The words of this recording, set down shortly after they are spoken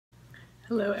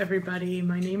Hello everybody,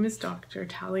 my name is Dr.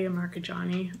 Talia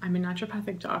Marcheggiani. I'm a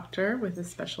naturopathic doctor with a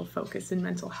special focus in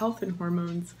mental health and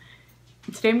hormones.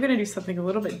 Today I'm going to do something a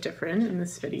little bit different in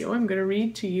this video. I'm going to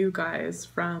read to you guys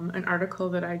from an article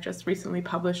that I just recently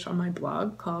published on my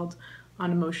blog called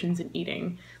On Emotions and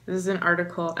Eating. This is an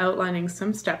article outlining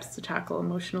some steps to tackle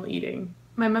emotional eating.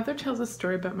 My mother tells a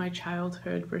story about my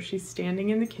childhood where she's standing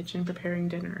in the kitchen preparing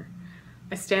dinner.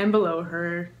 I stand below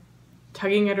her,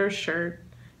 tugging at her shirt,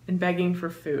 and begging for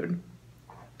food.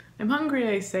 I'm hungry,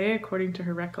 I say, according to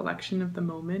her recollection of the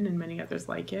moment and many others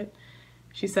like it.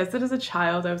 She says that as a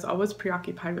child I was always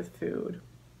preoccupied with food.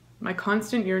 My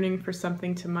constant yearning for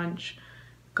something to munch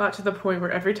got to the point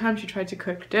where every time she tried to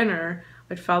cook dinner,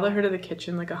 I'd follow her to the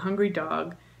kitchen like a hungry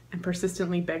dog and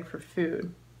persistently beg for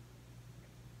food.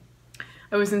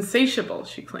 I was insatiable,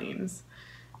 she claims.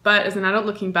 But as an adult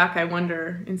looking back, I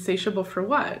wonder, insatiable for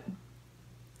what?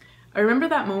 I remember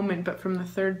that moment, but from the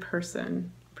third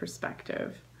person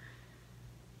perspective.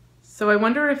 So I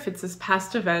wonder if it's as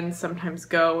past events sometimes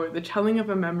go, or the telling of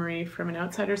a memory from an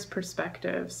outsider's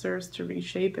perspective serves to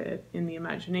reshape it in the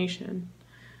imagination.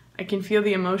 I can feel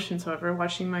the emotions, however,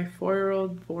 watching my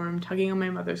 4-year-old form tugging on my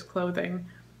mother's clothing,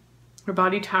 her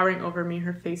body towering over me,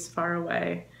 her face far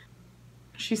away.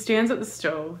 She stands at the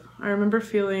stove. I remember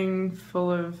feeling full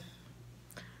of,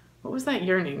 what was that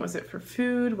yearning? Was it for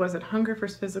food? Was it hunger for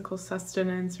physical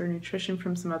sustenance or nutrition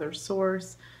from some other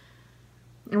source?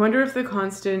 I wonder if the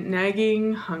constant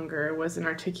nagging hunger was an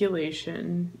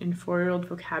articulation in 4-year-old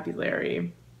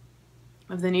vocabulary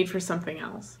of the need for something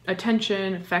else.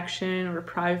 Attention, affection, or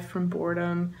reprieve from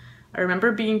boredom. I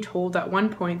remember being told at one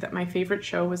point that my favorite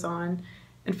show was on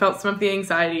and felt some of the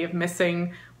anxiety of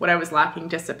missing what I was lacking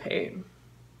dissipate.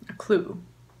 A clue.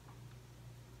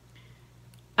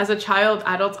 As a child,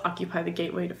 adults occupy the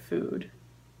gateway to food.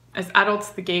 As adults,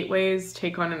 the gateways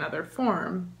take on another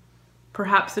form.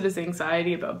 Perhaps it is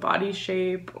anxiety about body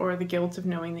shape or the guilt of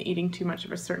knowing that eating too much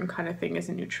of a certain kind of thing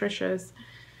isn't nutritious.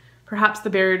 Perhaps the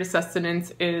barrier to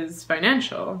sustenance is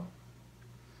financial.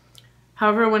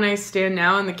 However, when I stand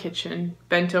now in the kitchen,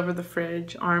 bent over the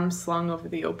fridge, arms slung over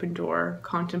the open door,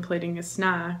 contemplating a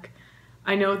snack,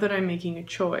 I know that I'm making a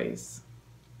choice.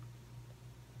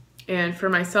 And for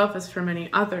myself, as for many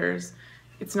others,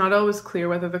 it's not always clear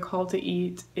whether the call to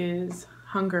eat is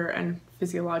hunger and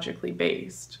physiologically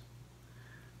based.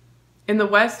 In the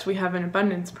West, we have an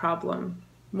abundance problem.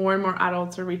 More and more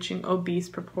adults are reaching obese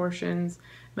proportions.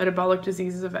 Metabolic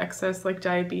diseases of excess like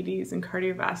diabetes and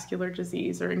cardiovascular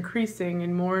disease are increasing,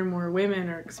 and more women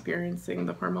are experiencing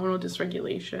the hormonal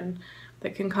dysregulation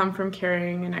that can come from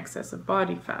carrying an excess of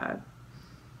body fat.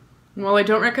 And while I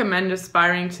don't recommend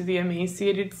aspiring to the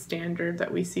emaciated standard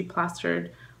that we see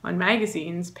plastered on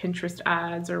magazines, Pinterest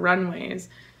ads, or runways,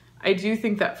 I do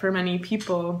think that for many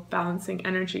people, balancing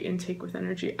energy intake with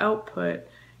energy output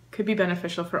could be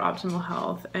beneficial for optimal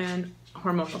health and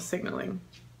hormonal signaling.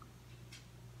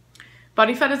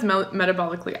 Body fat is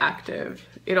metabolically active.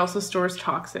 It also stores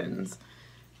toxins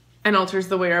and alters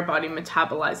the way our body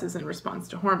metabolizes in response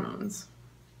to hormones.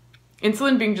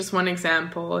 Insulin being just one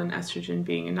example and estrogen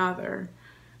being another.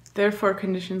 Therefore,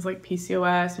 conditions like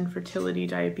PCOS, infertility,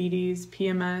 diabetes,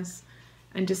 PMS,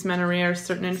 and dysmenorrhea or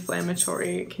certain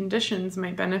inflammatory conditions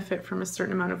might benefit from a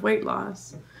certain amount of weight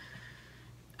loss.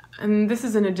 And this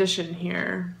is an addition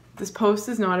here. This post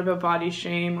is not about body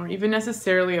shame or even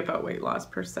necessarily about weight loss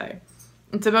per se.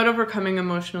 It's about overcoming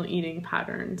emotional eating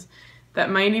patterns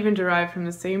that might even derive from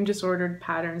the same disordered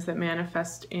patterns that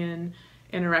manifest in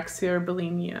anorexia or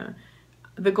bulimia.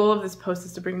 The goal of this post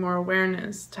is to bring more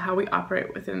awareness to how we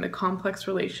operate within the complex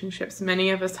relationships many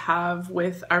of us have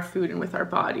with our food and with our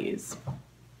bodies.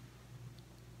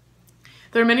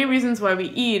 There are many reasons why we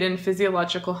eat, and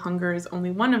physiological hunger is only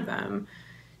one of them.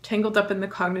 Tangled up in the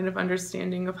cognitive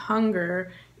understanding of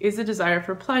hunger is a desire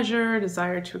for pleasure, a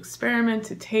desire to experiment,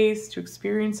 to taste, to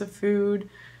experience a food,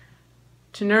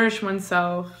 to nourish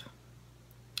oneself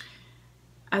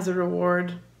as a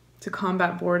reward, to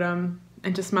combat boredom,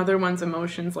 and to smother one's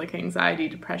emotions like anxiety,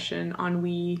 depression,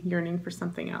 ennui, yearning for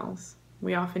something else.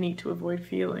 We often eat to avoid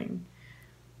feeling.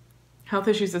 Health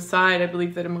issues aside, I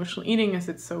believe that emotional eating, as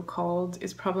it's so called,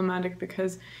 is problematic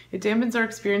because it dampens our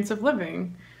experience of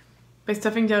living. By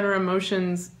stuffing down our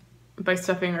emotions, by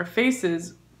stuffing our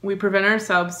faces, we prevent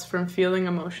ourselves from feeling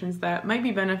emotions that might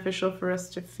be beneficial for us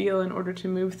to feel in order to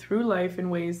move through life in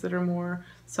ways that are more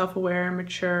self-aware,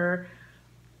 mature,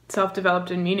 self-developed,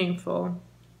 and meaningful.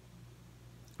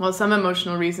 While some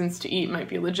emotional reasons to eat might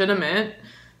be legitimate,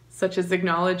 such as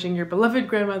acknowledging your beloved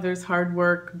grandmother's hard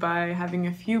work by having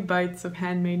a few bites of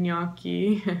handmade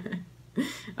gnocchi,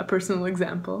 a personal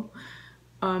example,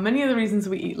 Many of the reasons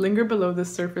we eat linger below the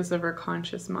surface of our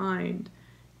conscious mind,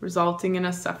 resulting in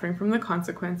us suffering from the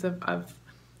consequence of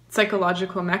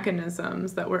psychological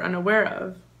mechanisms that we're unaware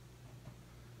of.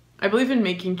 I believe in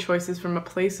making choices from a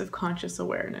place of conscious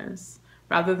awareness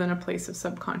rather than a place of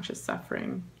subconscious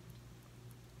suffering.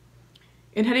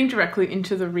 In heading directly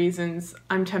into the reasons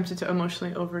I'm tempted to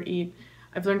emotionally overeat,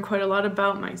 I've learned quite a lot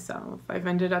about myself. I've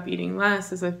ended up eating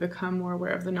less as I've become more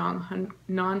aware of the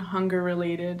non-hunger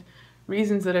related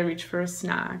reasons that I reach for a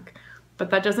snack, but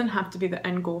that doesn't have to be the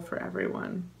end goal for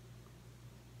everyone.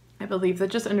 I believe that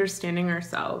just understanding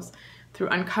ourselves through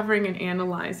uncovering and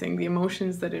analyzing the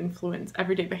emotions that influence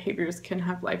everyday behaviors can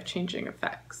have life-changing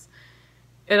effects.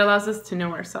 It allows us to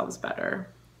know ourselves better.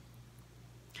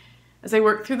 As I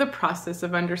work through the process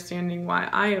of understanding why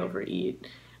I overeat,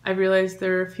 I realized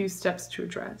there are a few steps to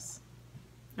address.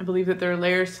 I believe that there are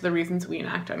layers to the reasons we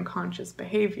enact unconscious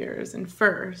behaviors, and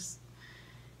first,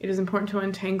 it is important to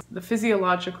untangle the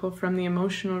physiological from the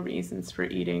emotional reasons for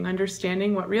eating,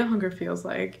 understanding what real hunger feels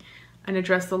like, and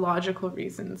address the logical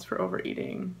reasons for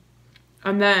overeating.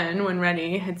 And then, when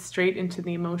ready, head straight into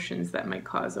the emotions that might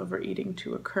cause overeating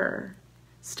to occur.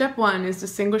 Step 1 is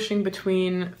distinguishing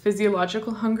between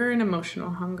physiological hunger and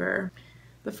emotional hunger.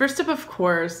 The first step, of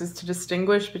course, is to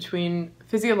distinguish between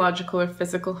physiological or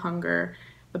physical hunger,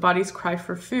 the body's cry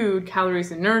for food,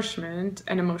 calories, and nourishment,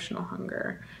 and emotional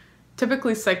hunger.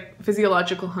 Typically,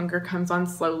 physiological hunger comes on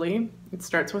slowly. It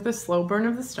starts with a slow burn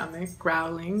of the stomach,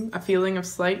 growling, a feeling of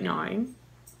slight gnawing.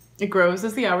 It grows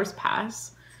as the hours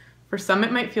pass. For some,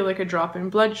 it might feel like a drop in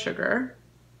blood sugar.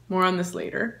 More on this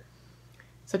later.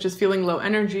 Such as feeling low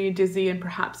energy, dizzy, and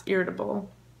perhaps irritable.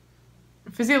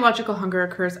 Physiological hunger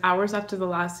occurs hours after the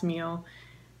last meal,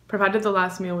 provided the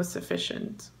last meal was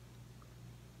sufficient.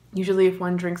 Usually, if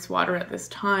one drinks water at this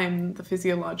time, the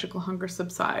physiological hunger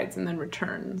subsides and then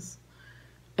returns.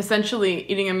 Essentially,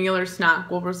 eating a meal or snack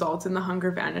will result in the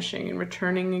hunger vanishing and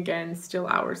returning again still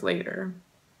hours later.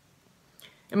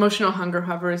 Emotional hunger,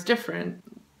 however, is different.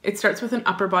 It starts with an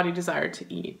upper body desire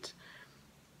to eat.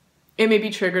 It may be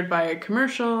triggered by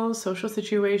commercials, social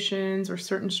situations, or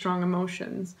certain strong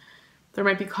emotions. There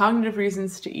might be cognitive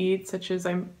reasons to eat, such as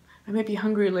I might be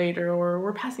hungry later, or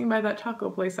we're passing by that taco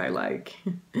place I like,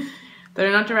 that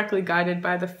are not directly guided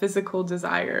by the physical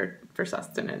desire for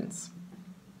sustenance.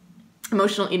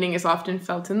 Emotional eating is often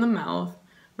felt in the mouth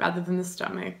rather than the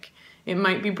stomach. It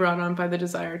might be brought on by the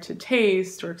desire to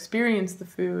taste or experience the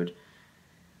food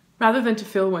rather than to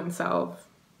fill oneself.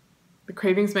 The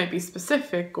cravings might be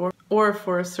specific or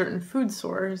for a certain food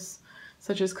source,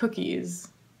 such as cookies.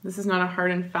 This is not a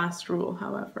hard and fast rule,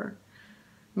 however.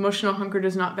 Emotional hunger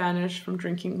does not vanish from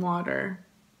drinking water.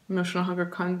 Emotional hunger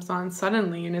comes on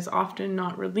suddenly and is often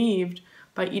not relieved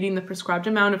by eating the prescribed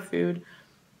amount of food,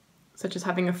 such as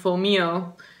having a full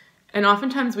meal. And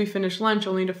oftentimes we finish lunch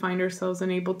only to find ourselves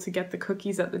unable to get the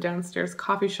cookies at the downstairs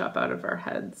coffee shop out of our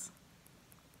heads.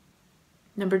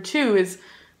 Number 2 is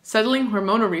settling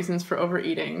hormonal reasons for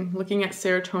overeating, looking at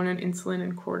serotonin, insulin,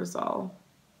 and cortisol.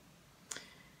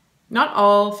 Not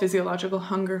all physiological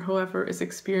hunger, however, is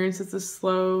experienced as the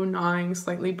slow, gnawing,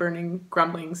 slightly burning,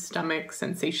 grumbling stomach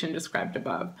sensation described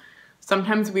above.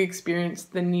 Sometimes we experience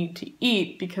the need to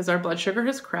eat because our blood sugar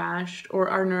has crashed or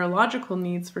our neurological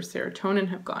needs for serotonin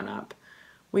have gone up.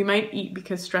 We might eat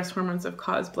because stress hormones have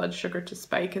caused blood sugar to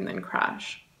spike and then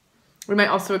crash. We might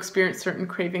also experience certain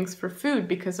cravings for food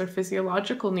because our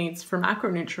physiological needs for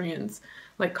macronutrients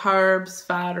like carbs,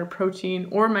 fat, or protein,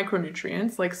 or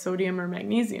micronutrients like sodium or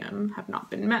magnesium have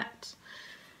not been met.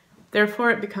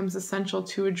 Therefore, it becomes essential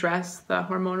to address the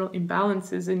hormonal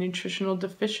imbalances and nutritional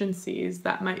deficiencies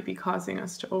that might be causing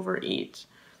us to overeat.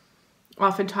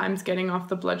 Oftentimes, getting off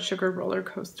the blood sugar roller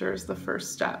coaster is the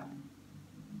first step.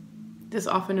 This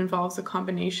often involves a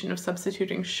combination of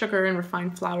substituting sugar and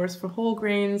refined flours for whole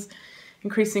grains,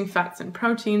 increasing fats and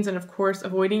proteins, and of course,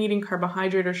 avoiding eating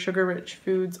carbohydrate or sugar-rich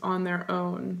foods on their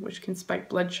own, which can spike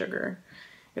blood sugar.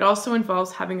 It also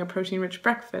involves having a protein-rich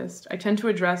breakfast. I tend to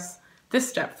address this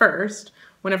step first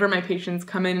whenever my patients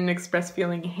come in and express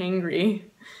feeling hangry,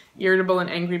 irritable, and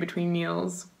angry between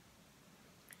meals.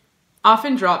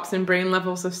 Often drops in brain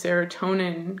levels of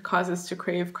serotonin cause us to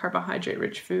crave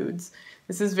carbohydrate-rich foods.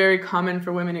 This is very common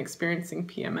for women experiencing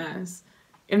PMS.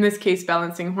 In this case,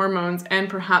 balancing hormones and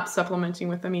perhaps supplementing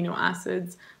with amino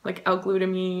acids like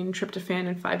L-glutamine, tryptophan,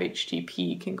 and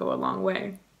 5-HTP can go a long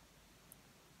way.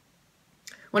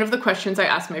 One of the questions I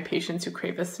ask my patients who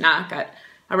crave a snack at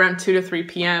around 2 to 3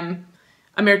 p.m.,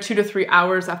 a mere 2 to 3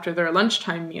 hours after their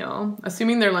lunchtime meal,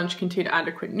 assuming their lunch contained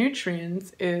adequate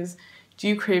nutrients, is, do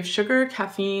you crave sugar,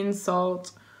 caffeine,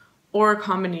 salt, or a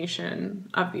combination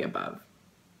of the above?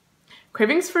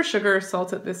 Cravings for sugar or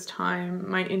salt at this time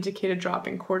might indicate a drop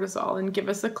in cortisol and give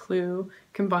us a clue,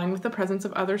 combined with the presence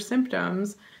of other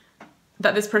symptoms,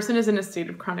 that this person is in a state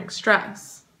of chronic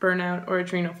stress, burnout, or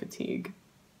adrenal fatigue.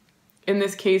 In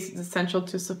this case, it's essential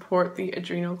to support the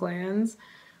adrenal glands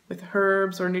with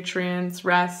herbs or nutrients,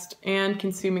 rest, and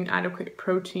consuming adequate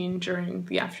protein during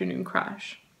the afternoon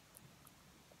crash.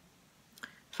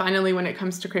 Finally, when it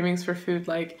comes to cravings for food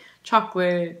like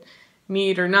chocolate,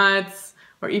 meat or nuts,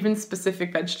 or even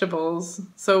specific vegetables.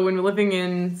 So when living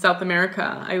in South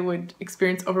America, I would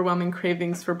experience overwhelming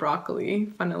cravings for broccoli,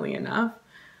 funnily enough.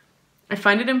 I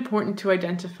find it important to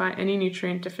identify any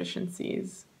nutrient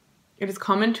deficiencies. It is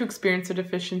common to experience a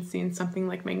deficiency in something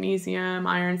like magnesium,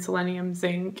 iron, selenium,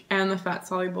 zinc, and the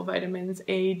fat-soluble vitamins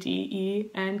A, D, E,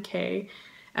 and K,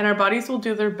 and our bodies will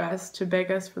do their best to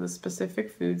beg us for the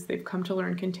specific foods they've come to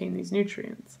learn contain these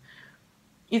nutrients.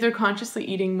 Either consciously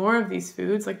eating more of these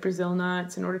foods, like Brazil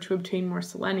nuts, in order to obtain more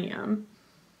selenium,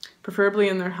 preferably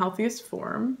in their healthiest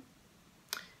form,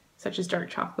 such as dark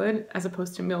chocolate, as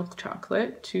opposed to milk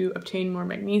chocolate, to obtain more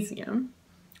magnesium,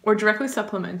 or directly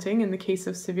supplementing, in the case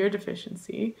of severe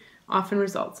deficiency, often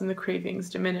results in the cravings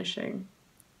diminishing.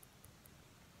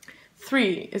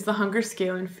 3 is the hunger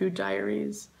scale in food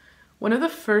diaries. One of the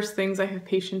first things I have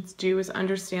patients do is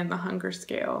understand the hunger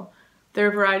scale. There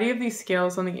are a variety of these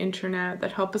scales on the internet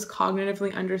that help us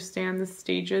cognitively understand the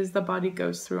stages the body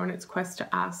goes through on its quest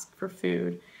to ask for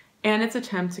food and its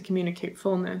attempt to communicate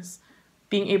fullness.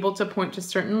 Being able to point to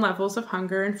certain levels of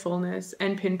hunger and fullness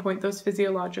and pinpoint those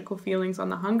physiological feelings on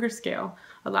the hunger scale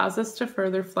allows us to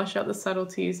further flesh out the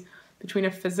subtleties between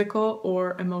a physical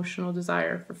or emotional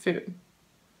desire for food.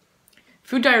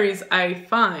 Food diaries, I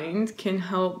find, can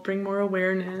help bring more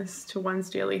awareness to one's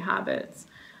daily habits.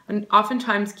 And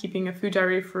oftentimes keeping a food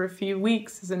diary for a few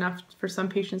weeks is enough for some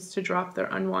patients to drop their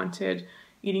unwanted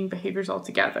eating behaviors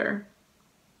altogether.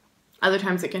 Other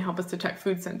times it can help us detect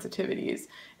food sensitivities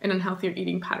and unhealthier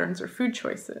eating patterns or food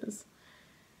choices.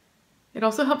 It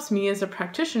also helps me as a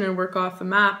practitioner work off a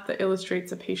map that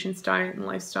illustrates a patient's diet and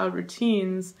lifestyle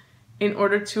routines in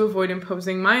order to avoid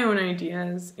imposing my own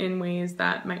ideas in ways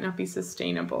that might not be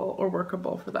sustainable or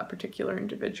workable for that particular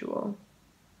individual.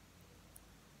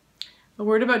 A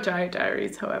word about diet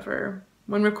diaries, however.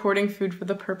 When recording food for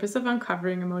the purpose of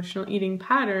uncovering emotional eating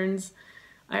patterns,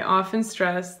 I often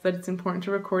stress that it's important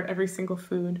to record every single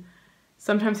food.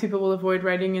 Sometimes people will avoid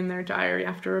writing in their diary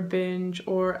after a binge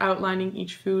or outlining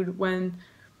each food when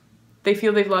they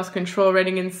feel they've lost control,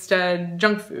 writing instead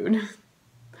junk food.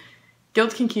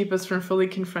 Guilt can keep us from fully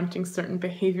confronting certain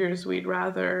behaviors we'd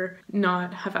rather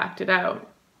not have acted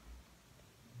out.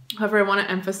 However, I want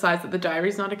to emphasize that the diary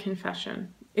is not a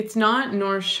confession. It's not,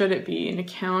 nor should it be, an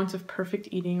account of perfect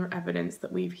eating or evidence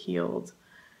that we've healed.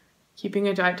 Keeping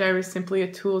a diet diary is simply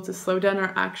a tool to slow down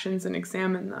our actions and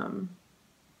examine them.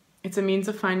 It's a means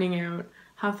of finding out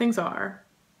how things are,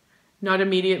 not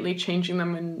immediately changing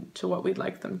them into what we'd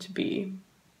like them to be.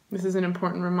 This is an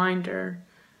important reminder.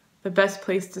 The best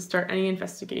place to start any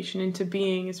investigation into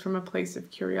being is from a place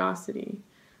of curiosity.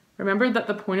 Remember that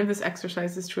the point of this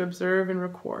exercise is to observe and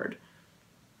record.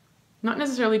 Not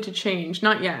necessarily to change,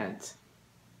 not yet.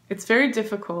 It's very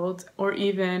difficult, or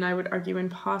even, I would argue,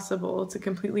 impossible to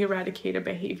completely eradicate a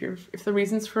behavior if the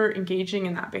reasons for engaging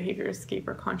in that behavior escape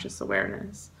our conscious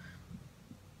awareness.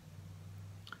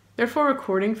 Therefore,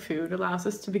 recording food allows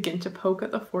us to begin to poke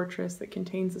at the fortress that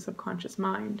contains the subconscious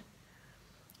mind.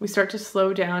 We start to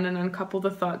slow down and uncouple the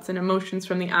thoughts and emotions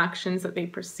from the actions that they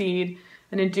precede,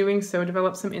 and in doing so,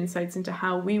 develop some insights into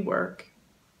how we work.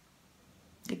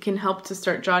 It can help to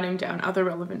start jotting down other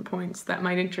relevant points that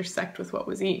might intersect with what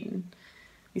was eaten.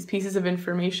 These pieces of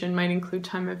information might include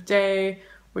time of day,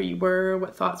 where you were,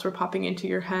 what thoughts were popping into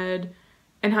your head,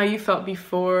 and how you felt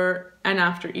before and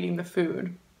after eating the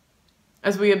food.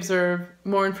 As we observe,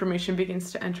 more information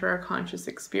begins to enter our conscious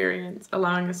experience,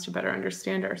 allowing us to better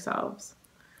understand ourselves.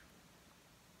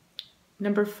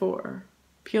 Number 4,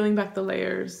 peeling back the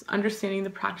layers, understanding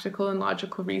the practical and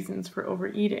logical reasons for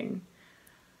overeating.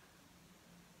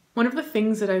 One of the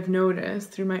things that I've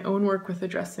noticed through my own work with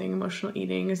addressing emotional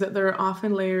eating is that there are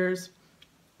often layers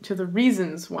to the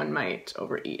reasons one might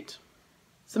overeat.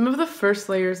 Some of the first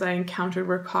layers I encountered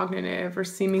were cognitive or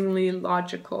seemingly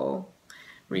logical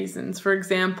reasons. For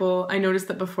example, I noticed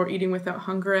that before eating without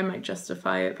hunger, I might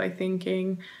justify it by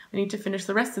thinking, I need to finish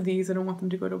the rest of these, I don't want them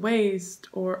to go to waste,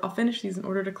 or I'll finish these in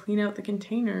order to clean out the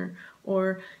container,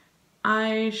 or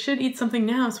I should eat something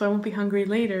now so I won't be hungry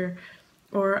later,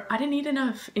 or I didn't eat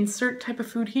enough insert type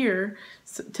of food here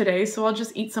today, so I'll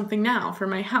just eat something now for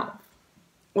my health.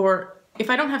 Or if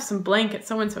I don't have some blank at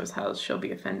so-and-so's house, she'll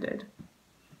be offended.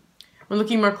 When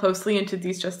looking more closely into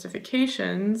these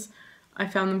justifications, I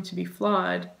found them to be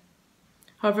flawed.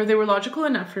 However, they were logical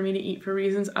enough for me to eat for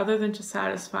reasons other than to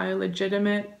satisfy a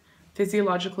legitimate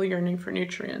physiological yearning for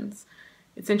nutrients.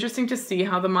 It's interesting to see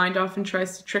how the mind often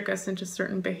tries to trick us into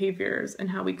certain behaviors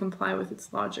and how we comply with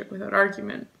its logic without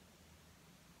argument.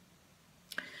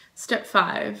 Step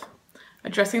 5,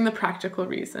 addressing the practical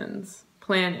reasons,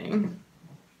 planning.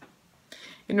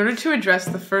 In order to address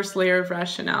the first layer of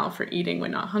rationale for eating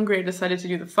when not hungry, I decided to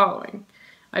do the following.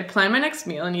 I'd plan my next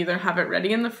meal and either have it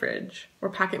ready in the fridge or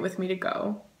pack it with me to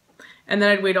go, and then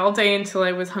I'd wait all day until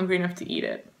I was hungry enough to eat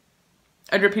it.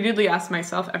 I'd repeatedly ask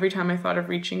myself every time I thought of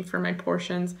reaching for my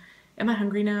portions, am I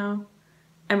hungry now?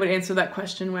 And would answer that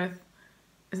question with,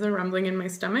 is there rumbling in my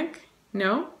stomach?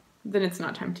 No? Then it's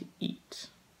not time to eat.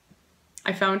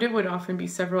 I found it would often be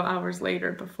several hours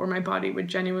later before my body would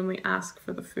genuinely ask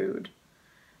for the food.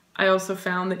 I also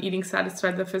found that eating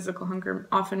satisfied the physical hunger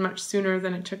often much sooner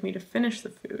than it took me to finish the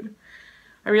food.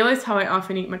 I realized how I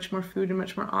often eat much more food and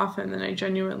much more often than I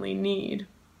genuinely need.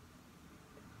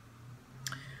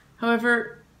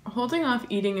 However, holding off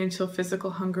eating until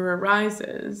physical hunger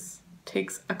arises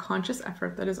takes a conscious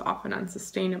effort that is often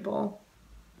unsustainable.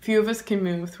 Few of us can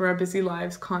move through our busy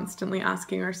lives constantly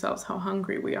asking ourselves how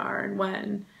hungry we are and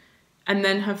when, and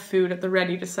then have food at the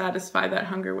ready to satisfy that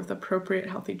hunger with appropriate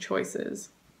healthy choices.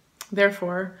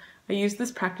 Therefore, I use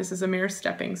this practice as a mere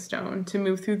stepping stone to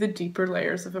move through the deeper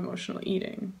layers of emotional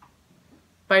eating.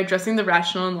 By addressing the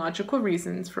rational and logical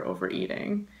reasons for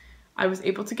overeating, I was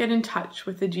able to get in touch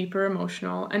with the deeper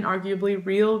emotional and arguably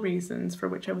real reasons for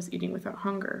which I was eating without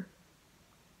hunger.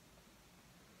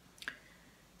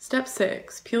 Step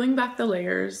 6, peeling back the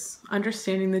layers,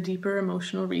 understanding the deeper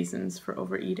emotional reasons for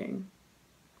overeating.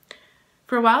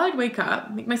 For a while I'd wake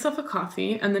up, make myself a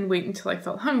coffee, and then wait until I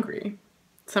felt hungry.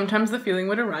 Sometimes the feeling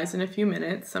would arise in a few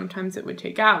minutes, sometimes it would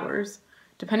take hours.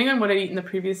 Depending on what I'd eaten the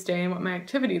previous day and what my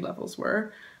activity levels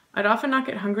were, I'd often not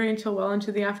get hungry until well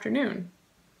into the afternoon.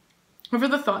 However,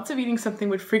 the thoughts of eating something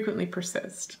would frequently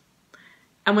persist.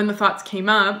 And when the thoughts came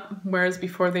up, whereas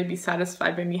before they'd be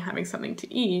satisfied by me having something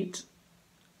to eat,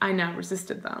 I now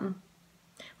resisted them.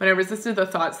 When I resisted the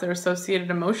thoughts, their associated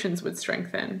emotions would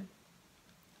strengthen.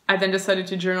 I then decided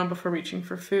to journal before reaching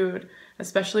for food,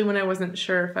 especially when I wasn't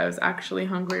sure if I was actually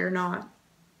hungry or not.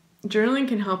 Journaling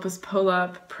can help us pull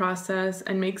up, process,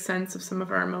 and make sense of some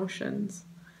of our emotions.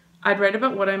 I'd write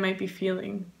about what I might be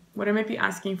feeling, what I might be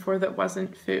asking for that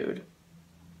wasn't food.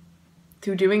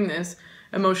 Through doing this,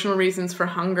 emotional reasons for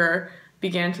hunger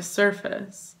began to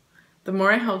surface. The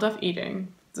more I held off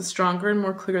eating, the stronger and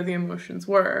more clear the emotions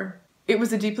were. It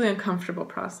was a deeply uncomfortable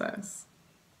process.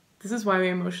 This is why we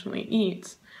emotionally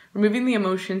eat. Removing the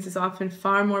emotions is often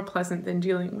far more pleasant than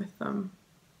dealing with them.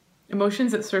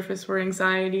 Emotions that surface were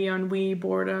anxiety, ennui,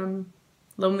 boredom,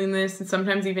 loneliness, and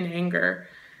sometimes even anger.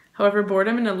 However,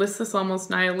 boredom and a listless, almost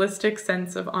nihilistic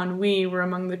sense of ennui were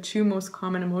among the two most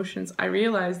common emotions I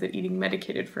realized that eating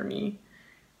medicated for me.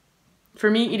 For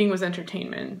me, eating was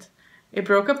entertainment. It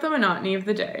broke up the monotony of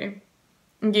the day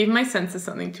and gave my senses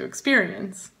something to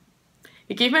experience.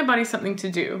 It gave my body something to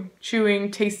do.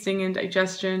 Chewing, tasting, and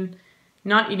digestion.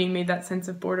 Not eating made that sense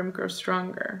of boredom grow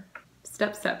stronger.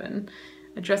 Step 7,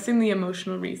 addressing the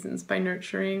emotional reasons by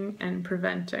nurturing and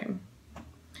preventing.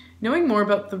 Knowing more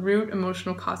about the root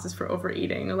emotional causes for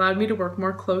overeating allowed me to work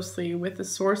more closely with the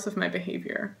source of my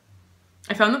behavior.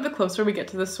 I found that the closer we get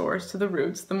to the source, to the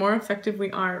roots, the more effective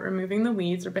we are at removing the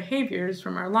weeds or behaviors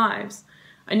from our lives.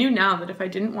 I knew now that if I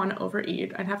didn't want to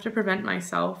overeat, I'd have to prevent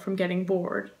myself from getting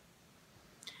bored.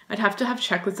 I'd have to have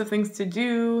checklists of things to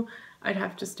do. I'd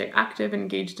have to stay active and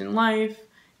engaged in life,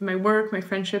 in my work, my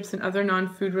friendships, and other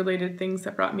non-food related things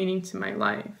that brought meaning to my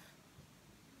life.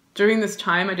 During this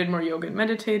time, I did more yoga and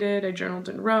meditated, I journaled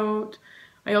and wrote.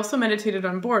 I also meditated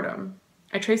on boredom.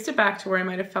 I traced it back to where I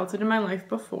might have felt it in my life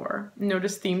before, and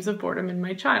noticed themes of boredom in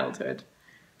my childhood.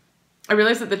 I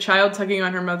realized that the child tugging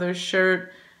on her mother's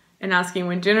shirt and asking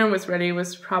when dinner was ready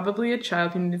was probably a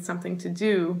child who needed something to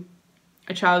do,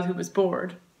 a child who was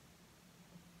bored.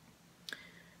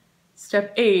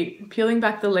 Step 8, peeling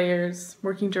back the layers,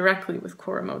 working directly with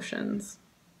core emotions.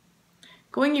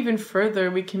 Going even further,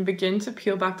 we can begin to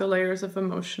peel back the layers of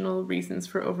emotional reasons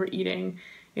for overeating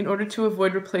in order to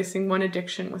avoid replacing one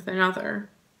addiction with another,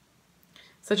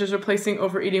 such as replacing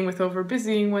overeating with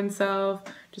overbusying oneself,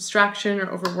 distraction, or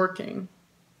overworking.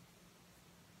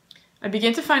 I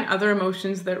began to find other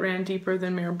emotions that ran deeper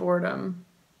than mere boredom.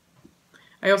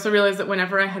 I also realized that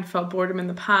whenever I had felt boredom in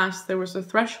the past, there was a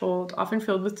threshold, often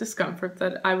filled with discomfort,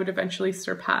 that I would eventually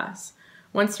surpass.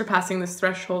 Once surpassing this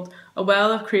threshold, a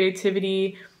well of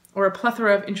creativity or a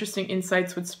plethora of interesting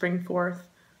insights would spring forth.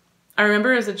 I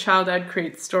remember as a child I'd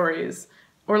create stories,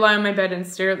 or lie on my bed and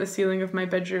stare at the ceiling of my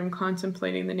bedroom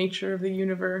contemplating the nature of the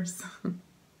universe.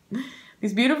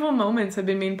 These beautiful moments have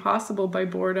been made possible by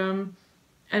boredom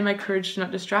and my courage to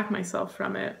not distract myself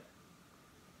from it.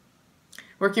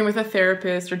 Working with a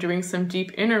therapist or doing some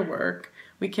deep inner work,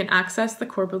 we can access the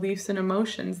core beliefs and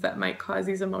emotions that might cause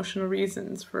these emotional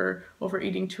reasons for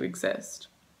overeating to exist.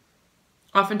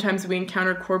 Oftentimes we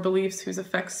encounter core beliefs whose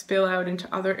effects spill out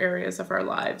into other areas of our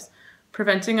lives,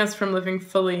 preventing us from living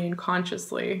fully and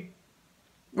consciously.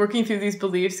 Working through these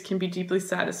beliefs can be deeply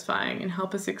satisfying and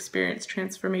help us experience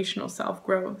transformational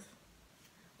self-growth.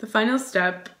 The final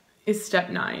step is step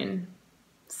 9,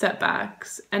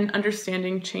 setbacks and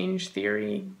understanding change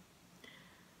theory.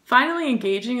 Finally,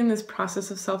 engaging in this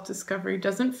process of self-discovery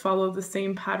doesn't follow the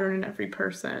same pattern in every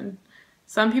person.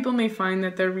 Some people may find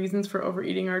that their reasons for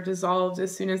overeating are dissolved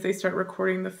as soon as they start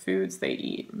recording the foods they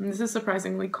eat, and this is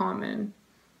surprisingly common.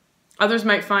 Others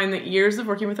might find that years of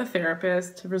working with a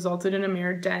therapist have resulted in a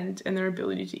mere dent in their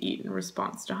ability to eat in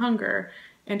response to hunger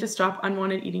and to stop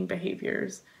unwanted eating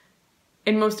behaviors.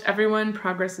 In most everyone,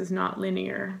 progress is not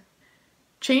linear.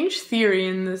 Change theory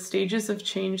in the stages of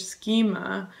change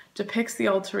schema depicts the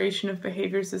alteration of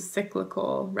behaviors as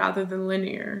cyclical rather than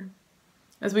linear.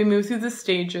 As we move through the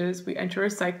stages, we enter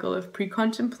a cycle of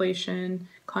pre-contemplation,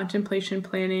 contemplation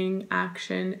planning,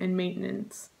 action, and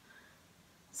maintenance.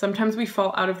 Sometimes we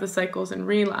fall out of the cycles and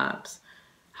relapse.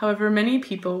 However, many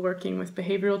people working with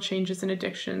behavioral changes and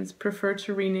addictions prefer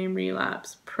to rename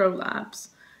relapse prolapse,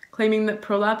 claiming that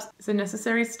prolapse is a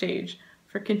necessary stage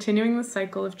for continuing the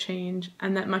cycle of change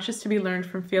and that much is to be learned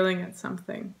from failing at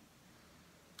something.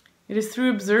 It is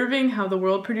through observing how the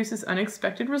world produces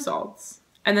unexpected results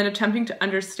and then attempting to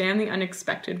understand the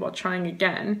unexpected while trying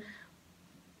again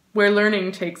where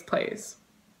learning takes place.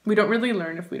 We don't really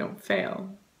learn if we don't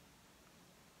fail.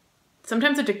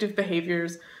 Sometimes addictive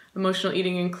behaviors, emotional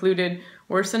eating included,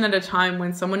 worsen at a time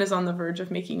when someone is on the verge of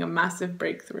making a massive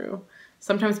breakthrough.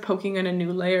 Sometimes poking in a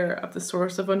new layer of the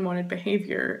source of unwanted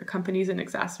behavior accompanies an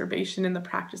exacerbation in the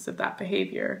practice of that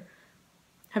behavior.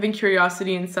 Having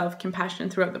curiosity and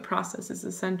self-compassion throughout the process is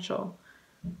essential.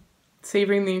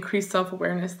 Savoring the increased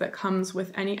self-awareness that comes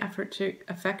with any effort to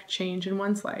affect change in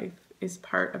one's life is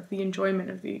part of the enjoyment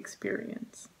of the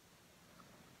experience.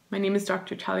 My name is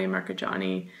Dr. Talia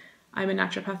Marcheggiani. I'm a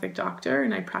naturopathic doctor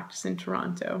and I practice in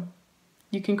Toronto.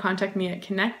 You can contact me at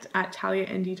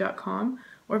connect@taliand.com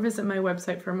or visit my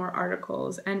website for more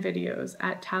articles and videos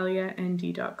at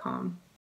taliand.com.